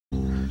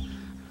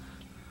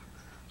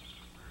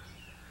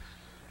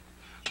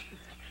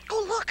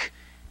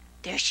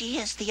There she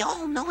is, the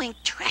all-knowing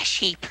trash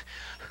heap.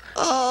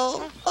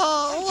 Oh,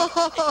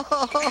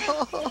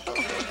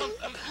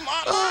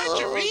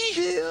 Marjory?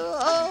 dear.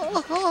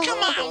 Oh. Come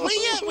on, will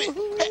you?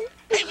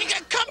 Hey, we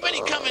got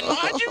company coming,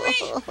 Marjory.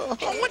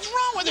 Oh, what's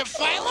wrong with her,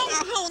 Philo?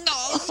 Who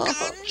knows,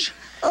 Sponge?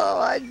 Oh,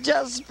 I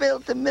just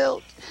spilled the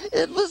milk.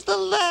 It was the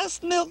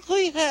last milk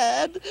we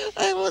had.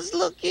 I was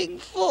looking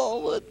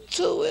forward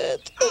to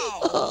it.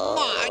 Oh,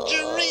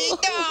 Marjory,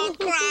 don't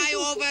cry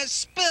over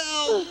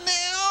spilled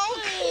milk.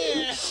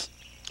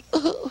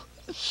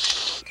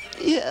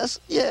 Yes,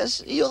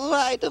 you're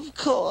right, of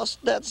course.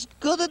 That's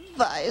good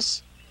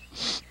advice.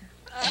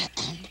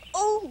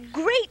 Oh,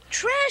 great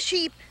trash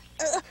heap.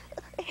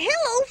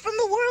 Hello from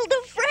the world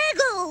of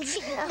Fraggles.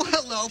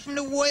 Hello from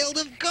the world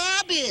of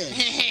garbage.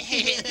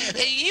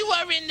 You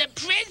are in the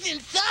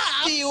presence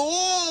of The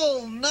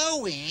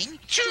all-knowing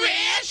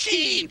trash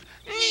heap.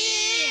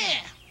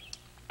 Yeah.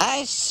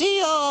 I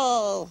see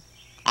all.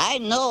 I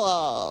know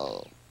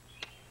all.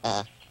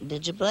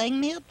 Did you bring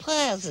me a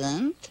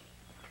present?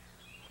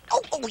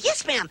 Oh,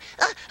 yes, ma'am.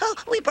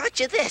 We brought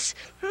you this.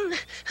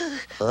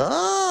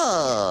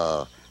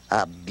 Oh,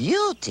 a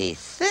beauty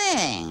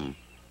thing.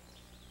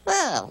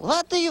 Well,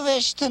 what do you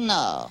wish to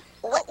know?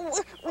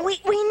 We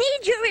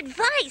need your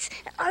advice.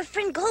 Our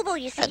friend Gobo,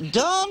 you see.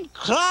 Don't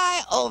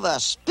cry over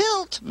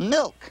spilt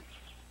milk.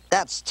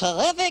 That's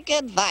terrific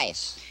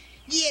advice.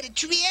 Yeah, the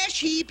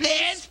trash heap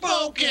Has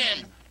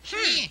spoken.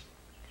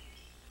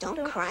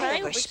 Don't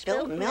cry over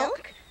spilled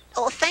milk.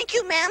 Oh, thank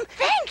you, ma'am.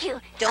 Thank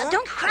you.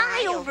 Don't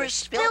cry over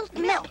spilled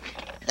milk.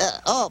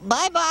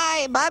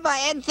 Bye-bye,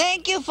 and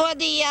thank you for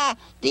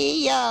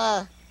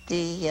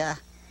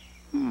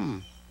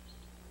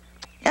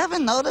Ever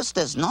notice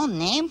there's no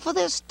name for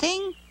this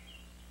thing?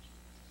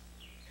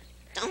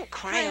 Don't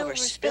cry over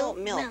spilled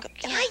milk.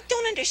 I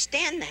don't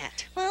understand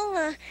that.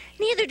 Well,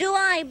 neither do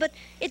I, but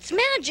it's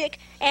magic,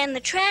 and the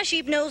trash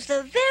heap knows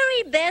the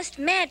very best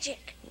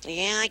magic.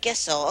 Yeah, I guess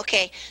so.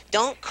 Okay,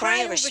 don't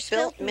cry over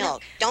spilled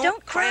milk.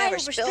 Don't cry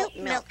over spilled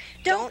milk.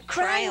 Don't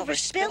cry over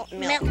spilled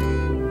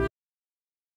milk.